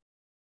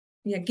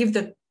 you know, give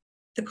the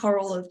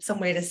coral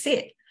somewhere to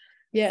sit.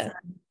 Yeah.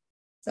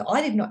 So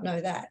I did not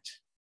know that.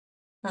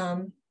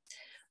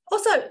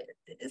 Also,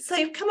 so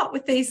you've come up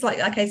with these, like,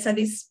 okay, so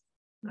this,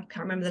 I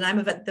can't remember the name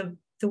of it,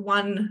 the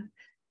one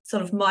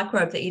sort of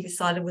microbe that you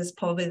decided was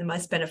probably the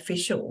most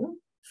beneficial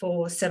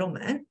for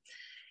settlement.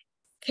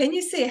 Can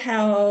you see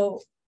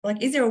how,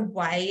 like, is there a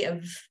way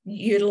of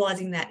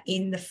utilising that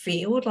in the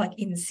field, like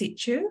in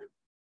situ?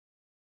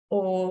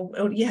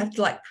 Or do you have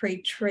to, like,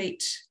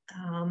 pre-treat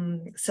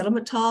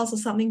settlement tiles or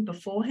something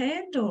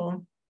beforehand,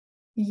 or?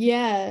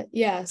 Yeah.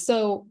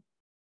 So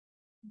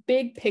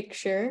big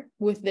picture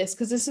with this,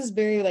 because this is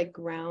very like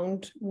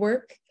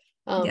groundwork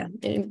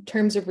in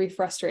terms of reef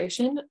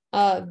restoration.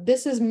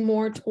 This is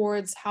more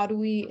towards how do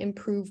we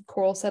improve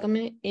coral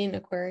settlement in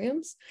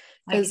aquariums,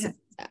 because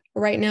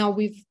right now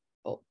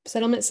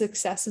settlement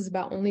success is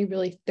about only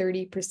really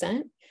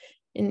 30%,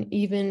 and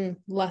even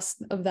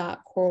less of that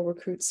coral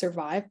recruits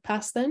survive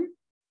past then.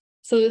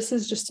 So this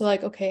is just to,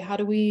 like, okay, how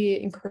do we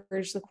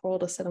encourage the coral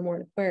to settle more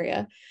in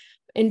aquaria?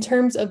 In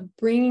terms of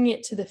bringing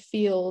it to the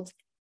field,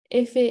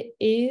 if it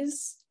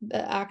is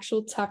the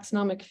actual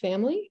taxonomic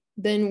family,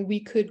 then we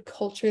could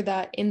culture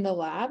that in the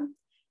lab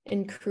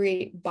and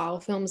create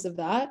biofilms of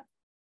that.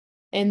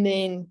 And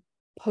then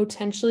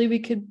potentially we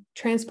could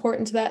transport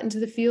into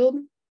the field,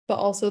 but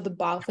also the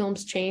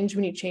biofilms change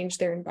when you change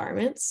their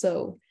environment.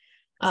 So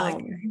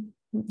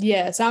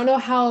yeah, so I don't know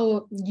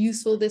how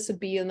useful this would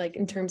be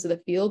in terms of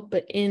the field,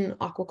 but in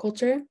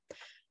aquaculture,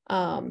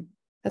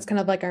 that's kind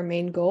of like our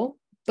main goal.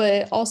 But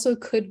it also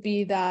could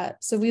be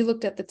that, so we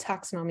looked at the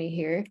taxonomy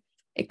here.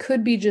 It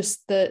could be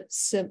just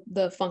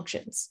the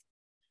functions.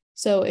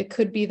 So it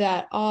could be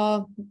that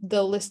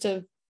the list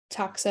of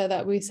taxa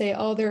that we say,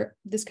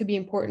 this could be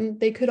important,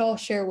 they could all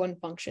share one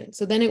function.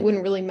 So then it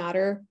wouldn't really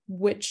matter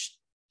which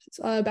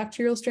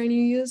bacterial strain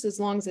you use, as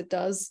long as it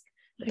does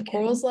what the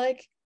corals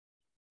like,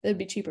 it'd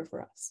be cheaper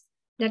for us.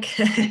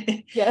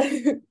 Okay. Yeah.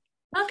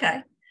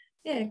 Okay.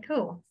 Yeah,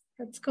 cool.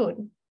 That's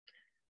good.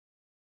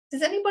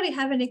 Does anybody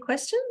have any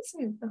questions?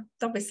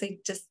 Obviously,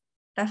 just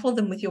baffle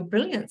them with your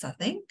brilliance, I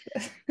think.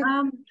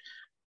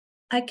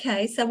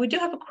 Okay, so we do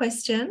have a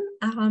question.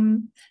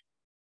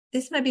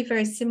 This may be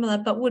very similar,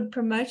 but would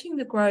promoting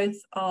the growth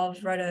of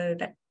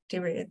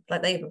rhodobacteria,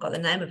 like they even got the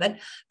name of it,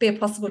 be a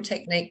possible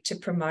technique to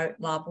promote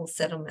larval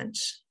settlement?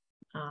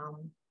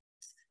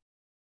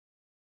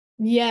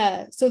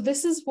 Yeah, so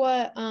this is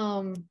what,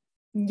 so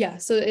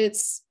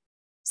it's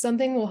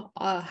something we'll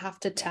have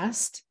to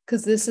test,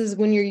 because this is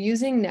when you're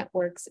using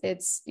networks,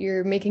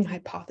 you're making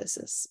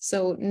hypothesis.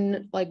 So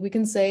like we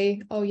can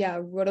say, oh yeah,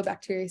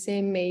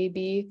 Rhodobacteriaceae may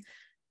be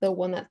the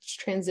one that's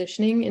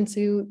transitioning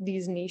into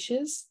these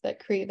niches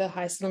that create the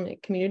high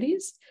settlement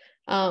communities.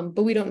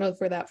 But we don't know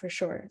for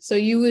sure. So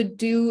you would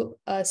do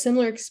a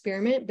similar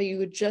experiment, but you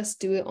would just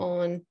do it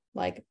on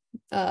like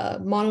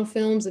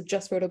monofilms of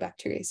just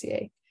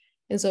Rhodobacteriaceae.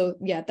 And so,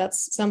 yeah,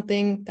 that's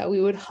something that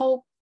we would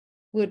hope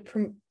would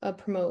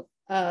promote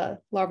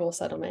larval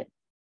settlement,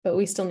 but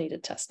we still need to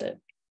test it.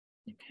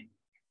 Okay.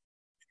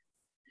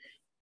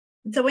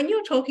 So when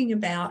you're talking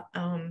about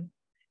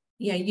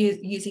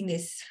using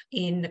this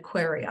in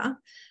aquaria,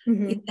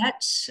 is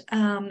that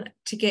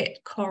to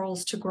get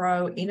corals to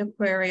grow in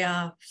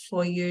aquaria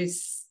for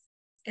use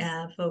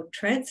for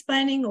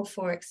transplanting or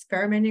for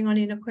experimenting on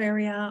in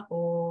aquaria,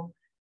 or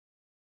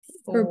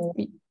for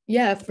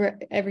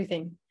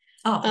everything?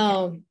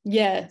 Oh, okay.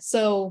 Yeah.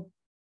 So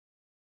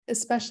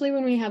especially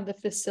when we have the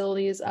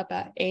facilities up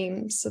at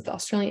AIMS, at the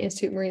Australian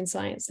Institute of Marine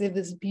Science, they have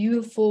this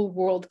beautiful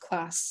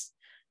world-class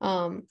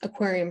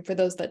aquarium, for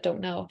those that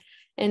don't know.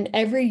 And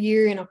every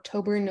year in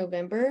October and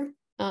November,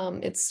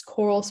 it's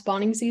coral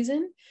spawning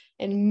season,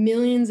 and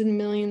millions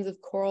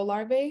of coral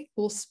larvae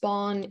will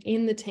spawn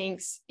in the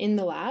tanks in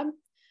the lab.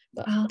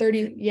 But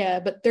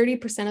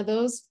 30% of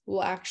those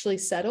will actually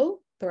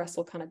settle. The rest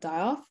will kind of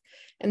die off.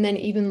 And then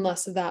even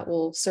less of that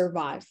will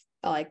survive,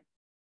 like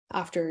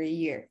after a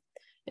year.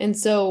 And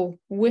so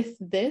with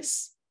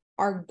this,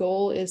 our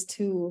goal is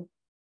to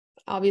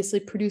obviously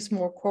produce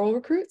more coral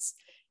recruits.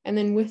 And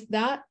then with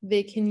that,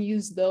 they can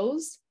use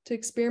those to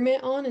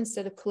experiment on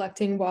instead of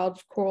collecting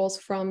wild corals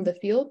from the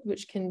field,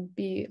 which can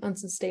be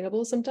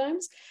unsustainable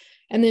sometimes.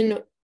 And then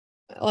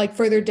like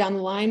further down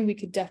the line, we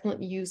could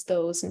definitely use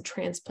those in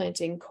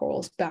transplanting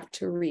corals back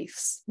to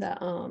reefs that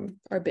are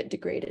a bit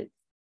degraded.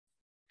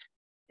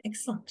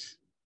 Excellent.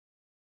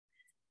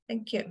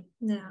 Thank you.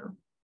 Now,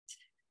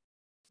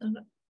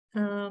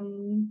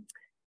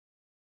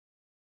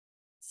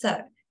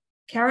 so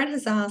Karen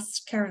has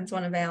asked, Karen's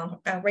one of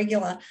our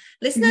regular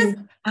listeners.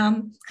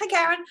 Hi,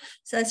 Karen.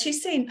 So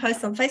she's seen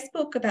posts on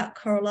Facebook about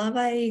coral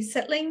larvae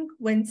settling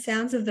when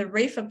sounds of the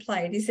reef are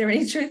played. Is there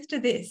any truth to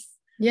this?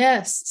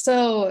 Yes.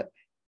 So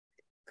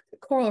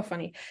coral are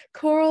funny.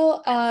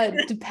 Coral,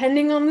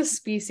 depending on the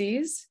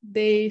species,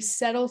 they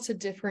settle to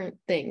different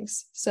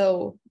things.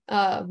 So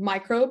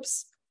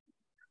microbes,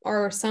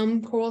 or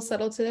some corals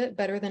settle to it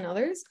better than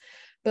others,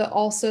 but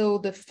also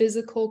the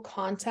physical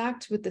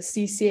contact with the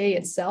CCA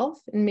itself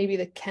and maybe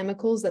the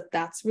chemicals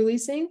that's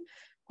releasing,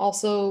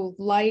 also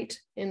light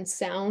and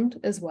sound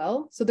as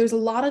well. So there's a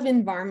lot of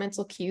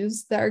environmental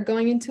cues that are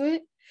going into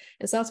it.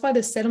 And so that's why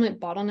the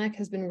settlement bottleneck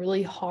has been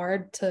really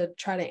hard to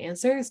try to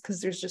answer, is because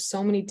there's just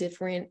so many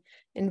different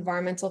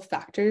environmental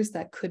factors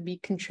that could be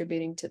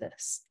contributing to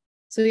this.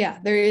 So yeah,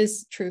 there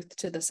is truth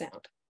to the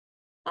sound.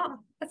 Oh,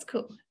 that's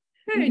cool.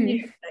 Who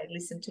knew they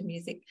listen to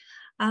music?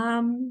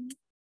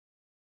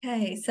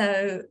 Okay,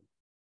 so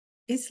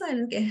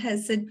Island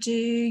has said, do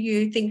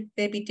you think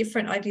there'd be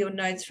different ideal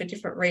nodes for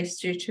different reefs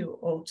due to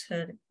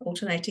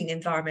alternating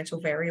environmental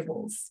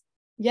variables?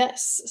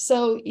 Yes.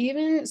 So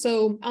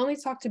I only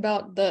talked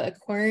about the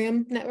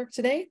aquarium network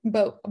today,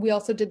 but we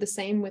also did the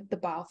same with the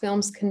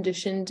biofilms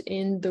conditioned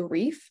in the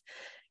reef.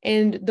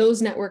 And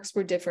those networks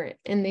were different,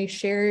 and they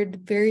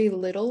shared very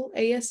little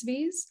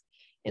ASVs.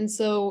 And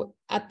so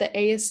at the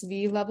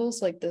ASV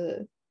levels, like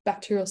the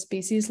bacterial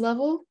species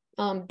level,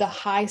 the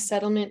high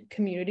settlement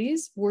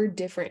communities were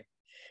different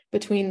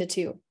between the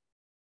two.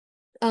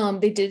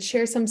 They did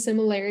share some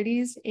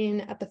similarities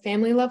at the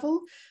family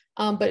level,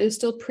 but it was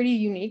still pretty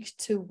unique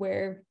to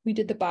where we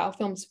did the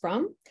biofilms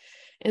from.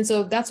 And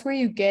so that's where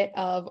you get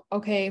of,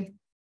 okay,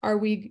 are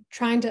we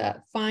trying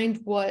to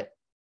find what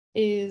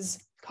is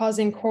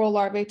causing coral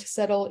larvae to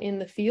settle in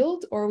the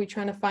field, or are we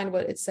trying to find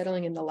what it's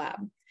settling in the lab?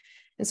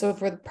 And so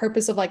for the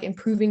purpose of like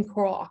improving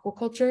coral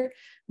aquaculture,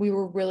 we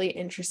were really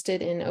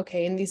interested in,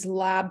 okay, in these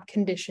lab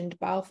conditioned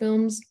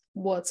biofilms,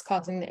 what's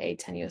causing the A.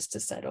 tenuis to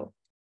settle?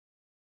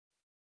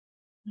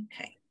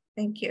 Okay,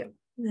 thank you.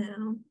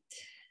 Now,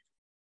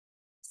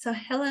 so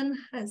Helen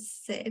has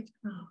said,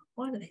 oh,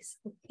 why are these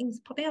things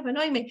popping up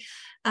annoying me?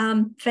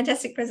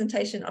 Fantastic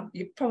presentation.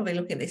 You're probably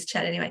looking at this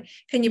chat anyway.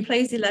 Can you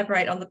please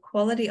elaborate on the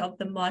quality of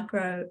the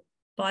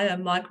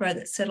biomicro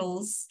that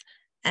settles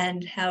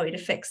and how it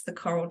affects the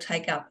coral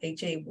take-up,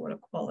 e.g. water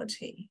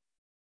quality?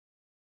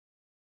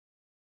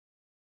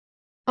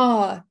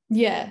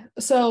 Yeah.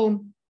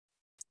 So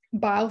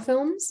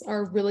biofilms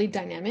are really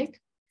dynamic.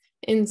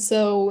 And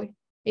so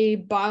a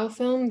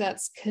biofilm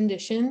that's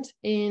conditioned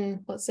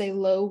in, let's say,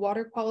 low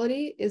water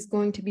quality is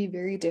going to be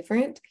very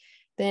different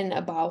than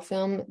a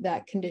biofilm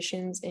that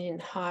conditions in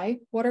high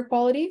water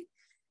quality.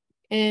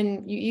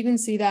 And you even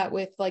see that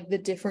with like the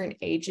different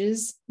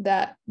ages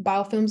that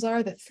biofilms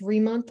are. The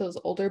 3-month, those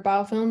older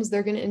biofilms,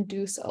 they're going to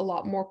induce a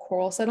lot more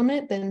coral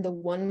settlement than the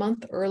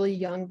 1-month early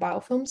young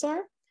biofilms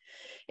are.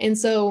 And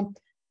so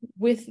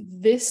with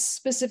this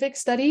specific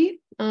study,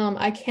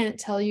 I can't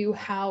tell you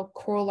how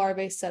coral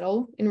larvae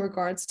settle in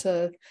regards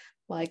to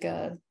like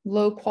a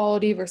low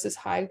quality versus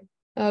high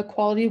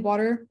quality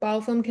water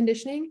biofilm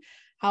conditioning.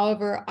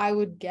 However, I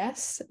would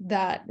guess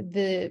that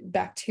the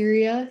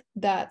bacteria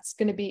that's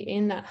going to be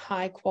in that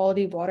high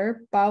quality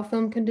water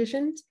biofilm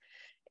conditions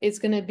is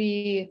going to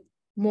be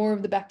more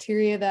of the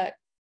bacteria that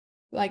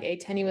like A.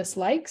 tenuis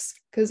likes,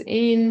 because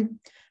in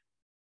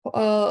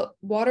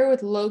water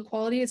with low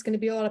quality, it's going to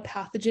be a lot of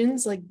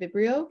pathogens like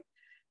Vibrio.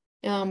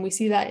 We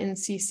see that in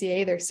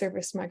CCA, their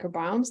surface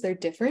microbiomes, they're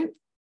different.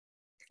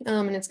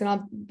 And it's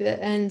going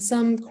to, and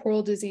some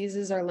coral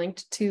diseases are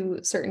linked to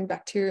certain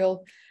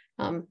bacterial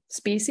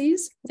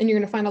species, and you're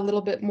going to find a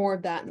little bit more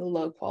of that in the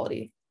low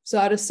quality. So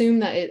I'd assume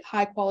that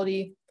high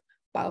quality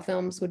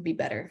biofilms would be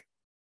better.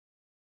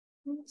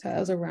 So that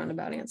was a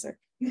roundabout answer.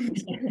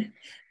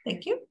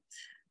 Thank you.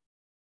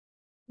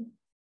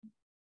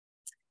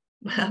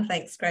 Wow,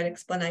 thanks. Great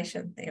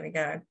explanation. There we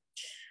go.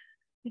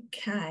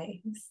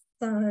 Okay,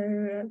 so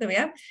there we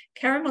go.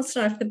 Karen wants to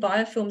know if the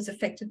biofilm is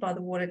affected by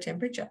the water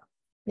temperature.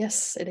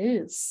 Yes, it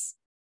is.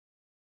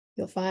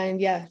 You'll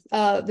find, yeah,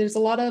 there's a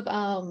lot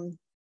of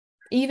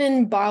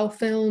even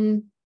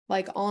biofilm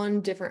like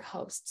on different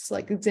hosts,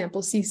 like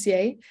example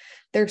CCA,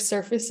 their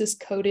surface is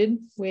coated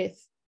with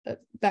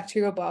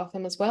bacterial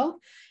biofilm as well.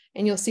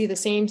 And you'll see the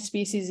same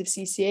species of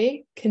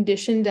CCA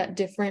conditioned at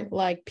different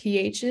like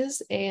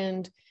pHs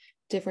and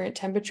different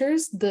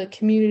temperatures. The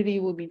community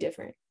will be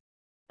different.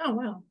 Oh,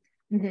 wow.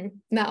 Mm-hmm.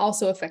 And that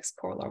also affects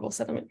coral larval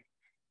settlement.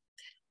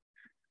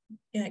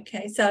 Yeah,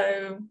 okay,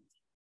 so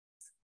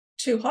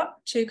too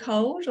hot, too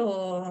cold,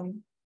 or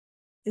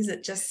is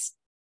it just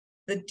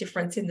the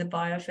difference in the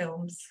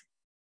biofilms?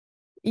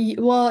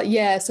 Well,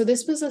 yeah, so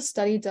this was a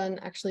study done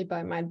actually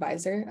by my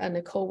advisor,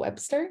 Nicole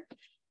Webster.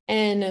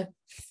 And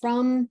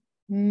from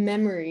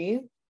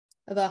memory,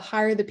 the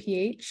higher the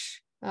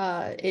pH,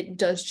 it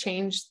does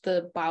change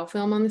the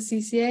biofilm on the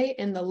CCA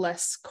and the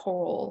less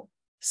coral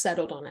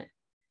settled on it.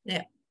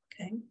 Yeah,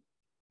 okay.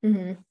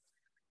 Mm-hmm.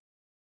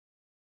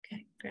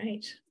 Okay,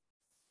 great.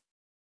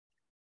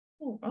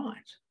 All right.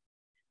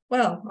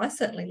 Well, I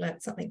certainly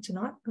learned something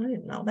tonight I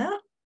didn't know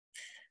about.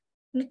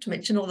 Not to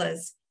mention all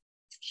those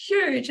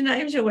huge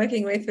names you're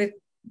working with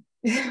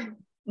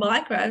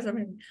microbes. I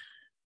mean,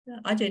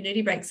 I do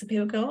nudibranchs and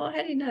people go, oh,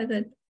 how do you know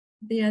that,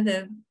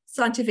 the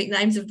scientific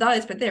names of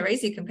those? But they're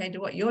easy compared to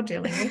what you're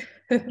dealing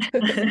with.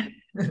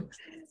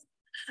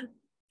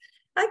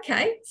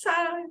 Okay, so,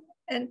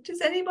 and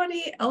does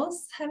anybody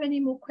else have any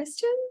more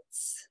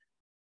questions?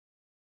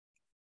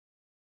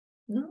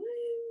 No?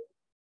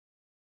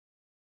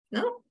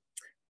 No?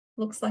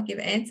 Looks like you've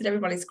answered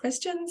everybody's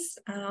questions.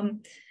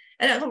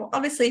 And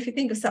obviously, if you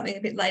think of something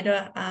a bit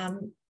later,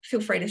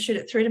 feel free to shoot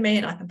it through to me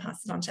and I can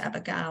pass it on to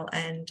Abigail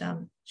and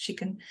she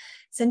can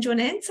send you an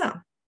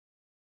answer.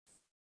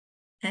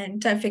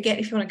 And don't forget,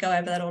 if you want to go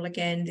over that all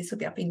again, this will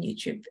be up in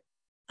YouTube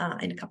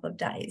in a couple of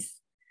days.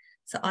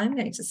 So I'm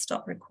going to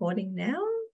stop recording now.